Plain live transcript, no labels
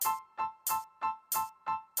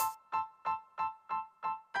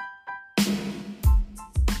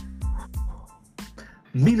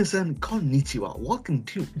Minasan konnichiwa. Welcome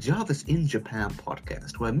to Jarvis in Japan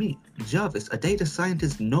podcast, where me, Jarvis, a data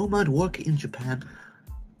scientist nomad worker in Japan,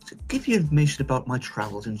 to give you information about my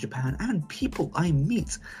travels in Japan and people I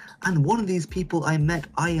meet. And one of these people I met,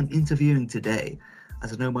 I am interviewing today.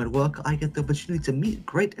 As a nomad worker, I get the opportunity to meet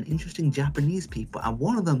great and interesting Japanese people, and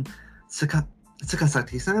one of them,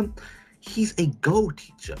 Tsukasaki-san, he's a Go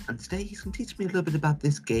teacher, and today he's going to teach me a little bit about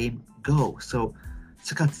this game, Go. So,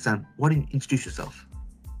 Tsukasaki-san, why don't you introduce yourself?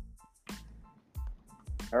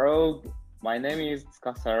 Hello, my name is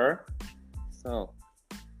Tsukasa. So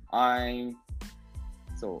I'm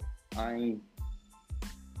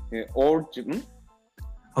all Japan.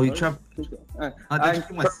 Oh, you travel? I'm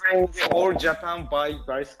traveling all Japan by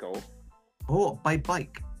bicycle. Oh, by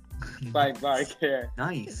bike. By bike, yeah.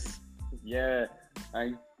 Nice. Yeah,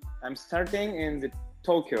 I'm starting in the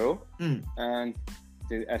Tokyo and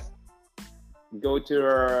go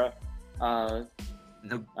to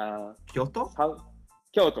Kyoto?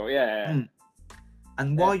 Kyoto, yeah.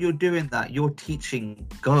 And while you're doing that, you're teaching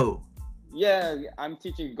Go. Yeah, I'm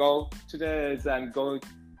teaching Go. Today I'm going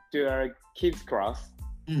to a kids class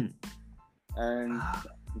and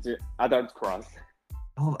the adult class.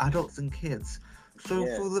 Oh, adults and kids. So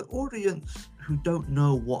Yeah. for the audience who don't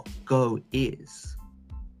know what Go is,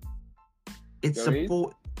 it's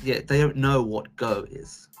Go is? they don't know what Go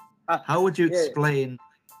is. How would you yeah. explain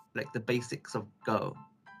like the basics of Go?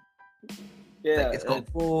 Yeah, Like it's got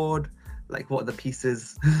a board, like what are the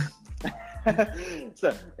pieces?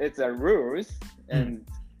 so it's a rules and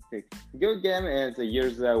the Go game is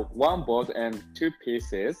use one board and two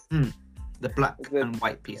pieces. The black and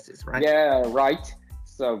white pieces, right? Yeah, right.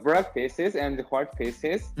 So black pieces and white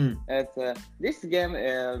pieces. It's this game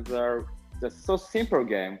is just so simple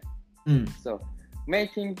game. So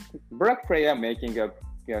making black player making a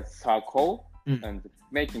circle and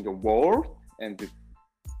making a wall and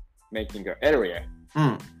making an area,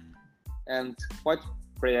 and white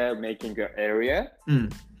player making an area.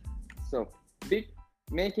 So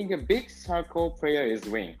making a big circle player is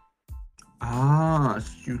win. So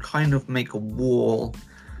you kind of make a wall.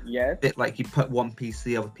 Yes. A bit like you put one piece to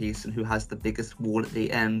the other piece, and who has the biggest wall at the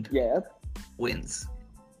end wins.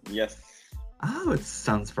 Yes. Oh, it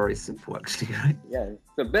sounds very simple actually, right? Yeah.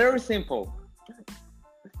 So very simple.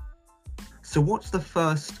 So what's the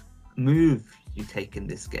first move you take in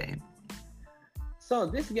this game? So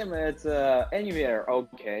this game is anywhere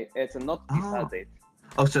okay. It's not decided.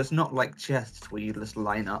 Oh, so it's not like chess where you just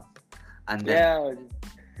line up and then...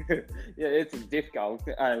 Yeah, it's difficult.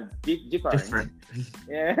 Different.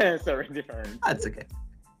 Yeah, sorry, different. That's okay.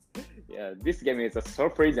 Yeah, this game is a so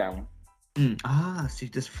freedom. So you're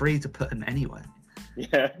just free to put them anywhere.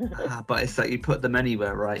 Yeah. But it's like you put them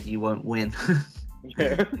anywhere, right? You won't win.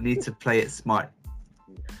 Yeah. You need to play it smart.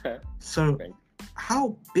 So,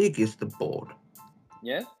 how big is the board?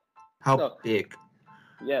 Yeah. How big?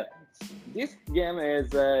 Yeah, this game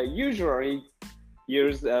is usually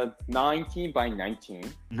used 19 by 19.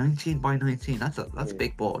 19 by 19. That's a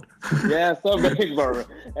big board. Yeah, so big board.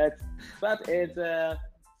 But it's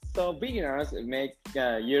so beginners make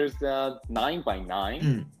use 9 by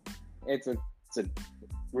 9. It's a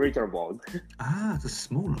little board. It's a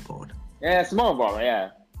smaller board. Yeah, small board.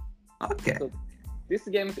 Yeah. Okay. So this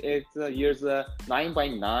game is use 9 by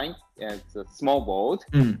 9. It's a small board.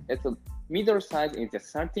 It's a middle size is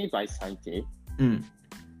 30 by 30.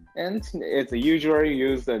 And it's usually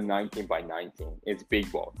used 19 by 19. It's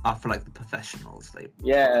big board. For like the professionals,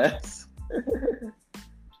 Yes.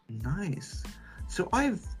 Nice. So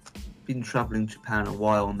I've been traveling Japan a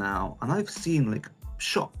while now, and I've seen like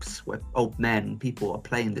shops where old men, people are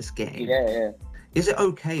playing this game. Yeah. Is it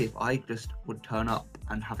okay if I just would turn up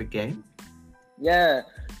and have a game? Yeah.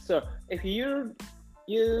 So if you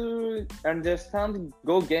understand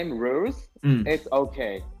Go game rules, it's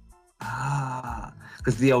okay.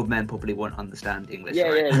 Because the old men probably won't understand English,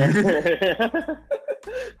 right? Yeah.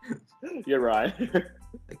 You're right.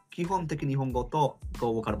 基本的日本語と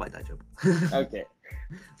Goわかれば大丈夫。 Okay.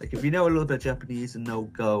 Like if you know a little bit of Japanese and know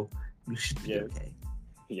Go, you should be okay.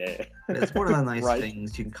 Yeah. It's one of the nice Right.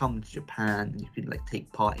 things. You can come to Japan and you can like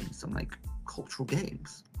take part in some like cultural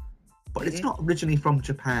games. But it's not originally from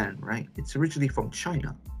Japan, right? It's originally from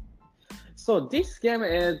China. So this game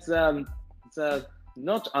is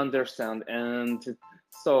not understand, and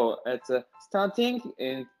so it's starting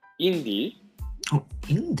in India. Oh,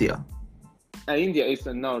 India. India is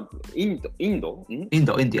not Indo.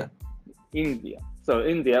 India. India. So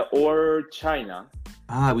India or China.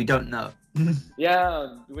 We don't know.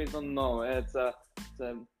 Yeah, we don't know. It's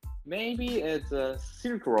maybe it's a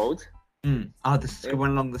Silk Road. This is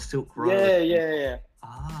going along the Silk Road. Yeah.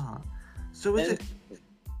 So is it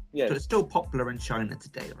Yes. So it's still popular in China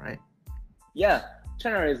today, right? Yeah,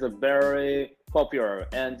 China is a very popular,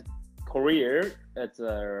 and Korea, it's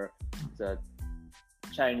the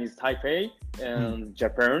Chinese Taipei, and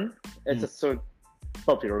Japan, it's a so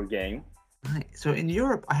popular game. Right. So in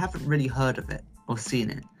Europe, I haven't really heard of it or seen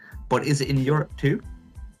it, but is it in Europe too?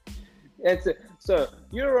 It's so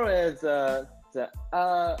Euro is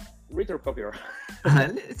little popular.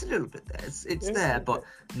 It's a little bit there. It's there, but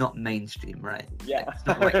not mainstream, right? Yeah. It's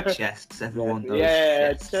not like chess. Everyone knows.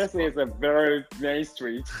 Yeah, chess is a very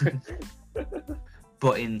mainstream.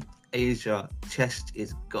 But in Asia, chess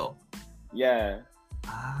is Go. Yeah.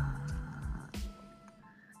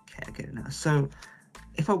 Okay, I get it now. So,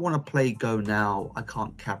 if I want to play Go now, I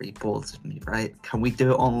can't carry balls with me, right? Can we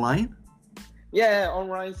do it online? Yeah,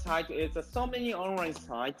 online site. It's so many online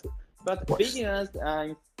sites, but beginners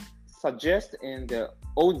I suggest in the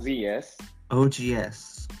OGS.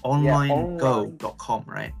 OGS, onlinego.com,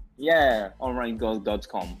 right? Yeah,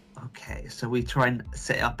 onlinego.com. Okay, so we try and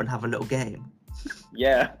set it up and have a little game.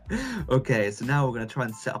 Yeah. Okay, so now we're going to try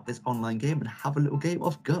and set up this online game and have a little game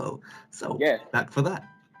of Go. So, back for that.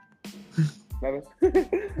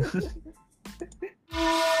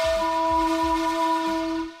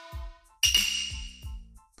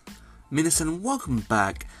 Minasan, welcome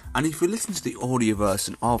back. And if you listen to the audio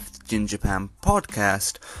version of the In Japan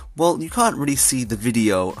podcast, well, you can't really see the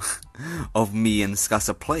video of me and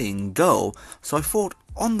Skasa playing Go. So I thought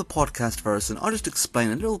on the podcast version, I'll just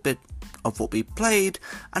explain a little bit of what we played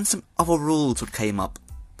and some other rules that came up.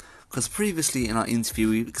 Because previously in our interview,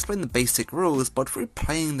 we explained the basic rules, but for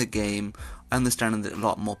playing the game, I understand it a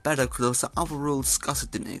lot more better because there were some other rules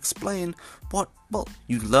Skasa didn't explain. But, well,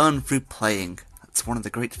 you learn through playing. That's one of the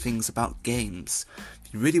great things about games.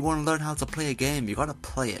 If you really want to learn how to play a game, you gotta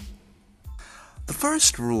play it. The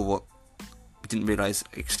first rule we didn't realise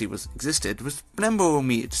actually existed was, remember when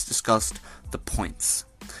we discussed the points?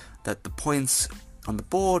 That the points on the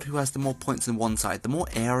board, who has the more points on one side, the more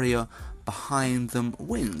area behind them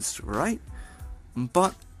wins, right?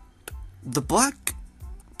 But the black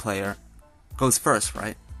player goes first,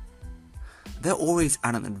 right? They're always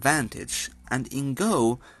at an advantage, and in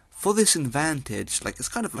Go, for this advantage, it's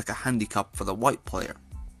kind of like a handicap for the white player.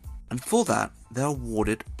 And for that, they're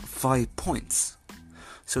awarded 5 points.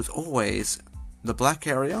 So it's always the black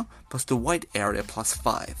area plus the white area plus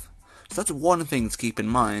 5. So that's one thing to keep in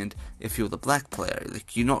mind if you're the black player.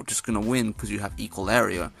 You're not just going to win because you have equal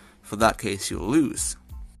area. For that case, you'll lose.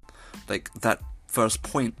 That first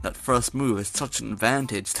point, that first move is such an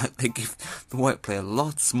advantage that they give the white player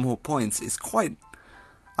lots more points.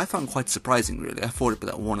 I found quite surprising, really. I thought it'd be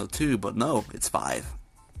 1 or 2, but no, it's 5.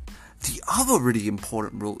 The other really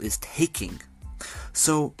important rule is taking.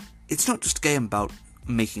 So, it's not just a game about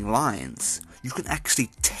making lines. You can actually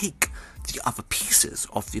take the other pieces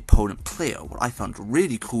of the opponent player, what I found a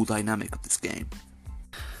really cool dynamic of this game.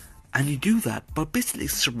 And you do that by basically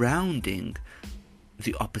surrounding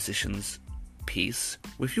the opposition's piece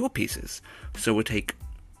with your pieces. So we'll take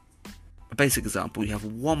a basic example. You have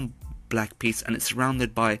one black piece and it's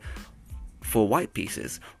surrounded by 4 white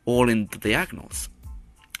pieces, all in the diagonals.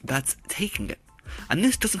 That's taking it. And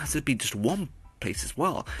this doesn't have to be just one place as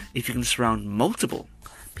well. If you can surround multiple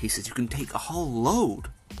pieces, you can take a whole load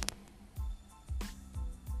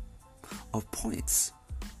of points.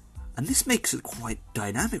 And this makes it quite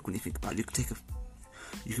dynamic when you think about it.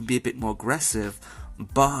 You can be a bit more aggressive,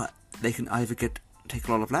 but they can either take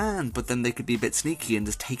a lot of land, but then they could be a bit sneaky and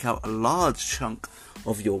just take out a large chunk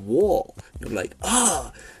of your wall. You're like,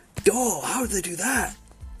 how did they do that?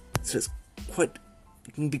 So it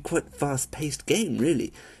can be quite a fast-paced game,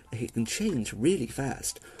 really. It can change really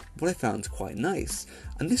fast. What I found is quite nice.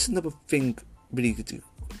 And this is another thing really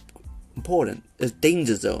important, is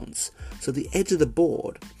danger zones. So the edge of the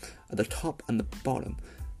board, at the top and the bottom,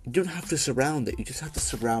 you don't have to surround it, you just have to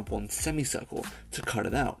surround one semicircle to cut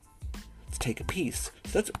it out, to take a piece.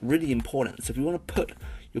 So that's really important. So if you want to put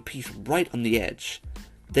your piece right on the edge,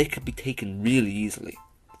 they could be taken really easily.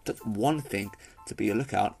 That's one thing to be a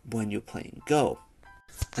lookout when you're playing Go.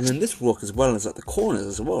 And then this works as well as at the corners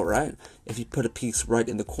as well, right? If you put a piece right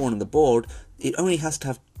in the corner of the board, it only has to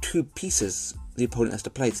have 2 pieces the opponent has to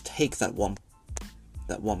play to take that one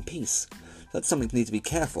piece. That's something to need to be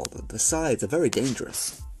careful. The sides are very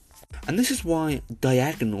dangerous. And this is why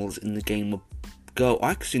diagonals in the game of Go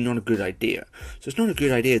are actually not a good idea. So it's not a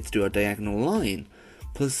good idea to do a diagonal line,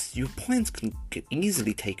 because your points can get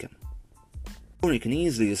easily taken. Or you can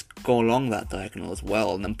easily just go along that diagonal as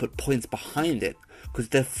well and then put points behind it, because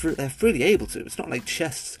they're freely able to. It's not like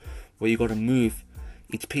chess where you got to move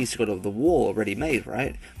each piece, you got the wall already made,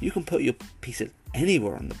 right? You can put your pieces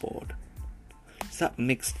anywhere on the board. So that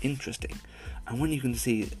makes it interesting. And when you can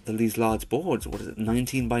see these large boards, what is it,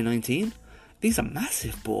 19 by 19? These are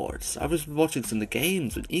massive boards. I was watching some of the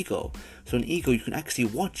games on Ego. So in Ego, you can actually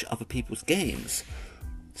watch other people's games.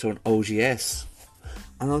 So in OGS.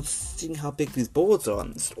 And I was seeing how big these boards are,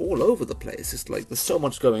 and it's all over the place. It's like, there's so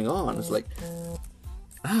much going on. It's like,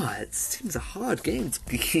 it seems a hard game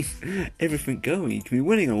to keep everything going. You can be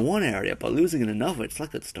winning in one area, but losing in another. It's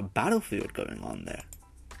like it's a battlefield going on there.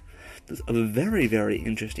 It's a very, very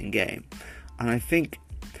interesting game. And I think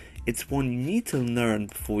it's one you need to learn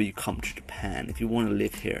before you come to Japan, if you want to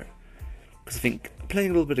live here. Because I think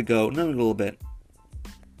playing a little bit of Go, knowing a little bit,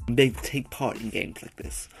 and being able to take part in games like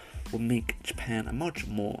this will make Japan a much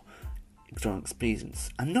more exciting experience.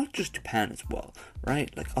 And not just Japan as well,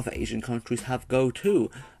 right? Like other Asian countries have Go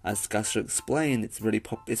too. As Gasser explained, it's really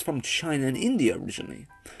it's from China and India originally.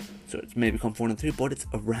 So it's maybe come from one and two, but it's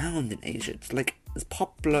around in Asia. It's like as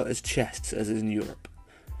popular as chess as in Europe.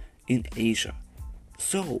 In Asia.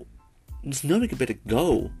 So, just knowing a bit of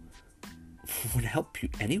Go would help you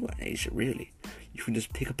anywhere in Asia, really. You can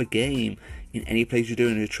just pick up a game in any place you're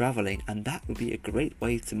doing, you're traveling, and that would be a great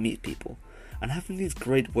way to meet people. And having these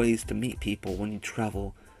great ways to meet people when you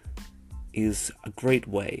travel is a great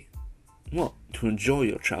way, well, to enjoy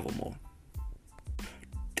your travel more.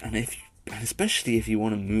 And especially if you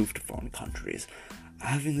want to move to foreign countries,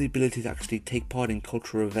 having the ability to actually take part in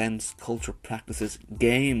cultural events, cultural practices,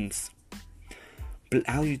 games, will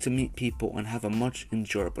allow you to meet people and have a much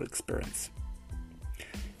enjoyable experience.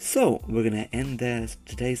 So, we're going to end there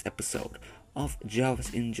today's episode of Jarvis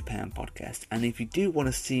in Japan podcast. And if you do want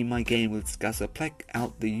to see my game with Scassa, check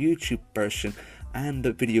out the YouTube version and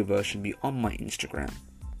the video version be on my Instagram.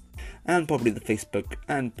 And probably the Facebook,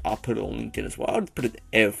 and I'll put it on LinkedIn as well. I'll put it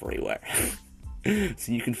everywhere.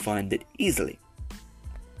 So you can find it easily.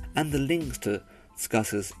 And the links to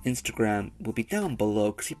Scassa's Instagram will be down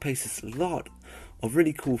below, because he posts a lot of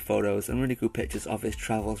really cool photos and really cool pictures of his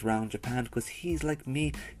travels around Japan, because he's like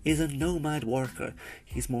me, is a nomad worker.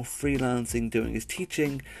 He's more freelancing, doing his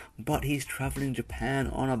teaching, but he's traveling Japan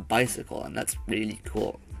on a bicycle, and that's really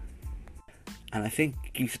cool. And I think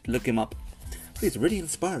you should look him up. He's really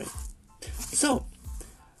inspiring. So,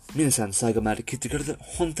 皆さん最後まで聞いてくれて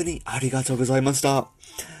本当にありがとうございました。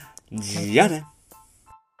じゃあね。